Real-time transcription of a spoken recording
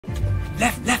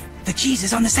Left. The cheese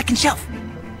is on the second shelf.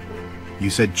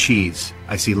 You said cheese.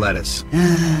 I see lettuce.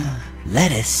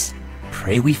 Lettuce.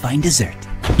 Pray we find dessert.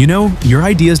 You know, your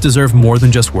ideas deserve more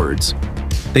than just words.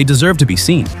 They deserve to be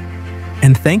seen.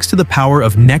 And thanks to the power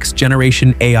of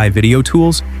next-generation AI video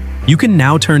tools, you can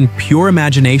now turn pure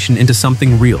imagination into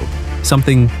something real,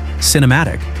 something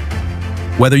cinematic.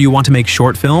 Whether you want to make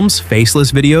short films,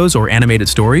 faceless videos, or animated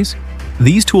stories,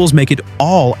 these tools make it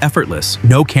all effortless.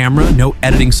 No camera, no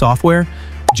editing software,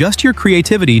 just your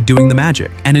creativity doing the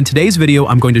magic. And in today's video,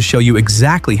 I'm going to show you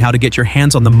exactly how to get your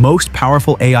hands on the most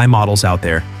powerful AI models out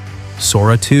there.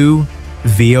 Sora 2,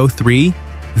 Veo 3,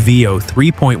 Veo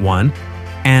 3.1,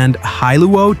 and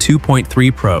Hailuo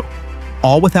 2.3 Pro,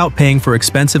 all without paying for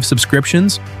expensive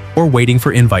subscriptions or waiting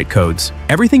for invite codes.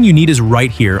 Everything you need is right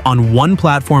here on one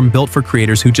platform built for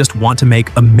creators who just want to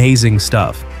make amazing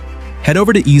stuff. Head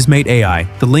over to EaseMate AI,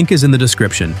 the link is in the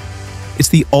description. It's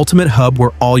the ultimate hub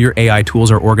where all your AI tools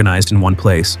are organized in one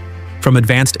place. From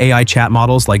advanced AI chat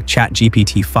models like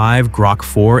ChatGPT-5, Grok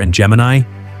 4, and Gemini,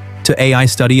 to AI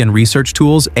study and research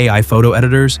tools, AI photo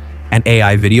editors, and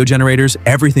AI video generators,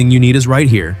 everything you need is right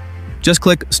here. Just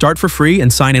click Start for free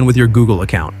and sign in with your Google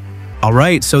account.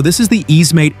 Alright, so this is the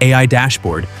EaseMate AI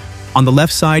dashboard. On the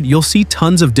left side, you'll see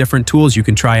tons of different tools you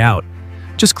can try out.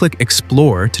 Just click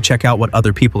Explore to check out what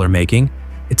other people are making.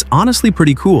 It's honestly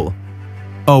pretty cool.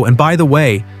 Oh, and by the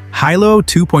way, Hailuo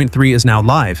 2.3 is now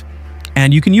live,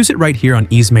 and you can use it right here on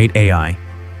EaseMate AI.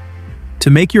 To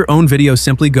make your own video,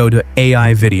 simply go to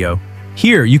AI Video.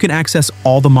 Here, you can access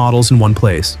all the models in one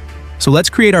place. So let's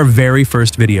create our very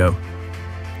first video.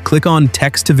 Click on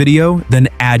Text to Video, then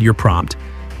add your prompt.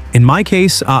 In my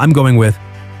case, I'm going with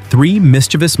 3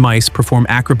 mischievous mice perform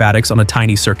acrobatics on a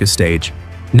tiny circus stage.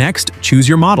 Next, choose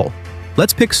your model.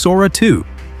 Let's pick Sora 2.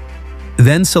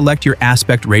 Then select your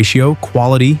aspect ratio,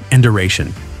 quality, and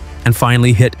duration. And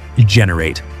finally hit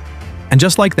Generate. And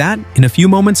just like that, in a few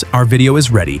moments, our video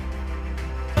is ready.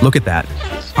 Look at that.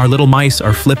 Our little mice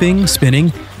are flipping,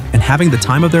 spinning, and having the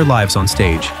time of their lives on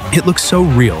stage. It looks so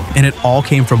real, and it all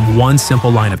came from one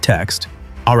simple line of text.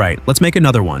 Alright, let's make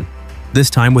another one, this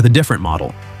time with a different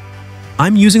model.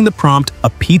 I'm using the prompt, a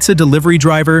pizza delivery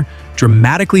driver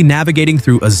dramatically navigating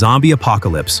through a zombie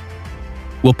apocalypse.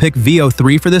 We'll pick Veo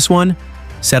 3 for this one,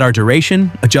 set our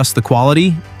duration, adjust the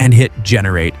quality, and hit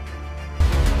Generate.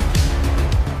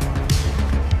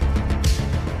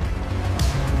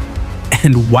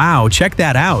 And wow, check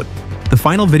that out! The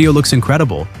final video looks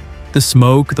incredible. The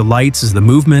smoke, the lights, the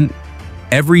movement,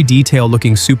 every detail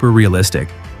looking super realistic.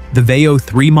 The Veo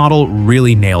 3 model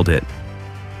really nailed it.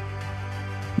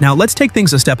 Now let's take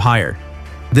things a step higher.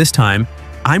 This time,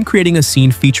 I'm creating a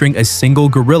scene featuring a single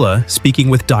gorilla speaking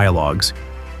with dialogues.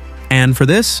 And for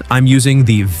this, I'm using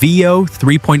the Veo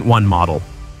 3.1 model.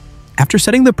 After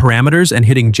setting the parameters and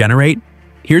hitting Generate,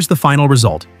 here's the final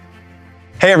result.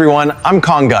 Hey everyone, I'm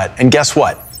Kongut, and guess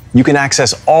what? You can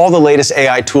access all the latest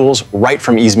AI tools right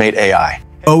from EaseMate AI.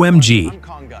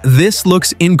 OMG, this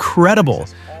looks incredible.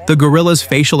 The gorilla's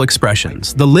facial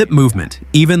expressions, the lip movement,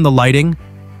 even the lighting,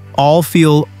 all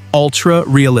feel ultra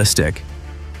realistic.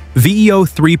 Veo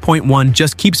 3.1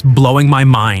 just keeps blowing my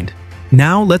mind.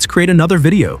 Now let's create another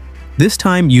video, this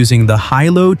time using the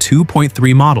Hailuo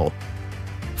 2.3 model.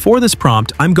 For this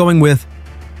prompt, I'm going with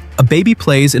a baby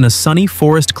plays in a sunny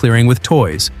forest clearing with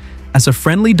toys, as a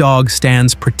friendly dog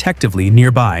stands protectively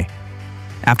nearby.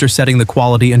 After setting the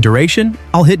quality and duration,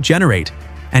 I'll hit Generate,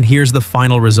 and here's the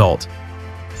final result.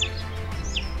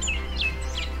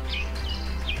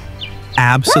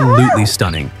 Absolutely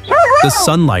stunning. The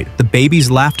sunlight, the baby's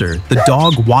laughter, the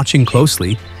dog watching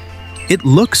closely. It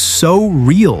looks so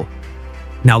real.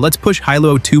 Now let's push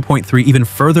Hailuo 2.3 even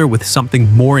further with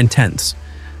something more intense.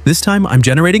 This time, I'm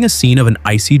generating a scene of an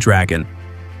icy dragon.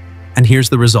 And here's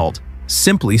the result.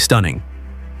 Simply stunning.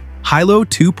 Hailuo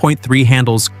 2.3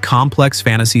 handles complex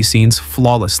fantasy scenes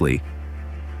flawlessly.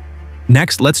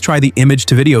 Next, let's try the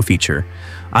image-to-video feature.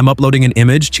 I'm uploading an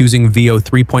image, choosing Veo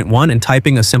 3.1 and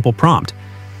typing a simple prompt.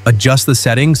 Adjust the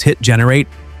settings, hit Generate.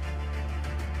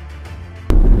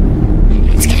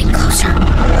 It's getting closer.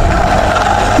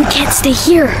 We can't stay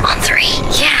here. On 3.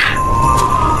 Yeah.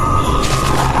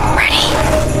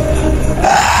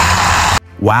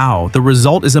 Wow, the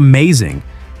result is amazing.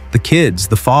 The kids,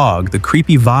 the fog, the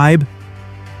creepy vibe.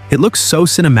 It looks so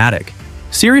cinematic.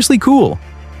 Seriously cool.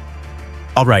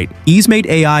 Alright, EaseMate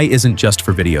AI isn't just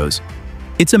for videos.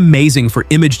 It's amazing for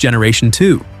image generation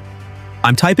too.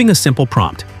 I'm typing a simple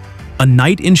prompt. A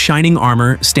knight in shining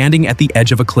armor standing at the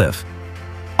edge of a cliff.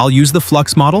 I'll use the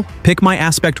Flux model, pick my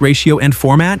aspect ratio and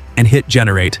format, and hit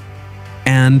Generate.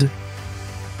 And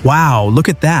wow, look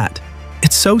at that.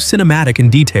 It's so cinematic and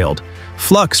detailed.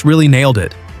 Flux really nailed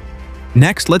it.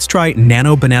 Next, let's try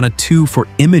Nano Banana 2 for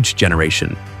image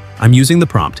generation. I'm using the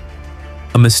prompt: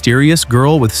 a mysterious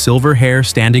girl with silver hair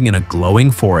standing in a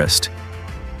glowing forest.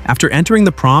 After entering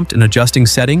the prompt and adjusting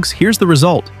settings, here's the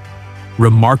result.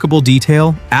 Remarkable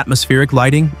detail, atmospheric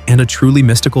lighting, and a truly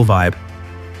mystical vibe.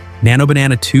 Nano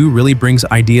Banana 2 really brings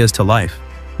ideas to life.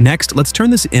 Next, let's turn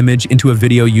this image into a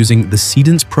video using the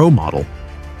Seedence Pro model.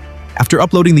 After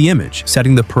uploading the image,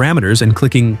 setting the parameters, and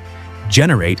clicking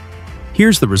Generate,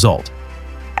 here's the result.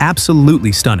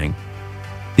 Absolutely stunning.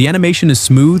 The animation is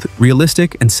smooth,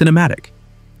 realistic, and cinematic.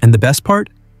 And the best part?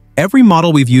 Every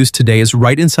model we've used today is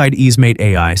right inside EaseMate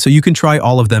AI, so you can try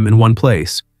all of them in one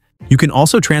place. You can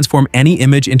also transform any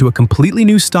image into a completely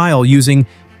new style using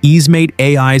EaseMate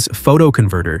AI's photo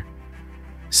converter.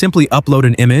 Simply upload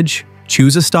an image,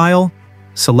 choose a style,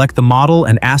 select the model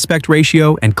and aspect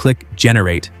ratio, and click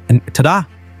Generate, and ta-da!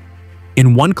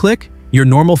 In one click, your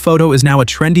normal photo is now a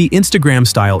trendy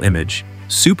Instagram-style image.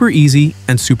 Super easy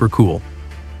and super cool.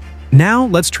 Now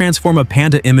let's transform a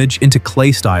panda image into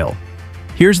clay style.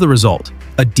 Here's the result: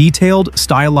 a detailed,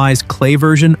 stylized clay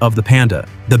version of the panda.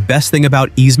 The best thing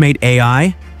about EaseMate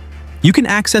AI? You can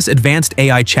access advanced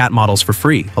AI chat models for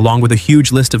free, along with a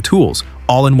huge list of tools,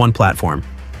 all in one platform.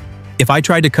 If I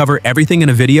tried to cover everything in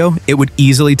a video, it would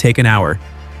easily take an hour.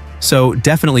 So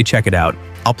definitely check it out.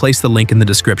 I'll place the link in the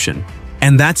description.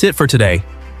 And that's it for today.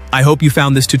 I hope you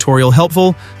found this tutorial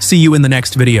helpful. See you in the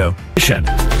next video.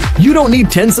 You don't need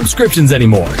 10 subscriptions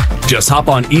anymore. Just hop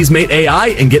on EaseMate AI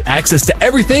and get access to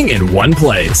everything in one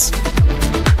place.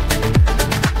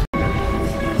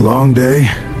 Long day?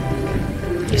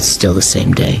 It's still the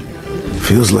same day.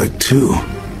 Feels like 2.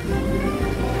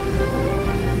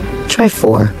 Try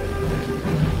 4.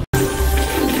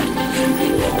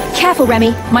 Careful,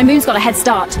 Remy. My moon's got a head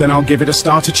start. Then I'll give it a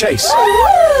starter chase.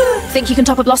 Think you can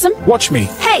top a blossom? Watch me.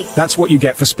 Hey! That's what you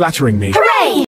get for splattering me. Hooray!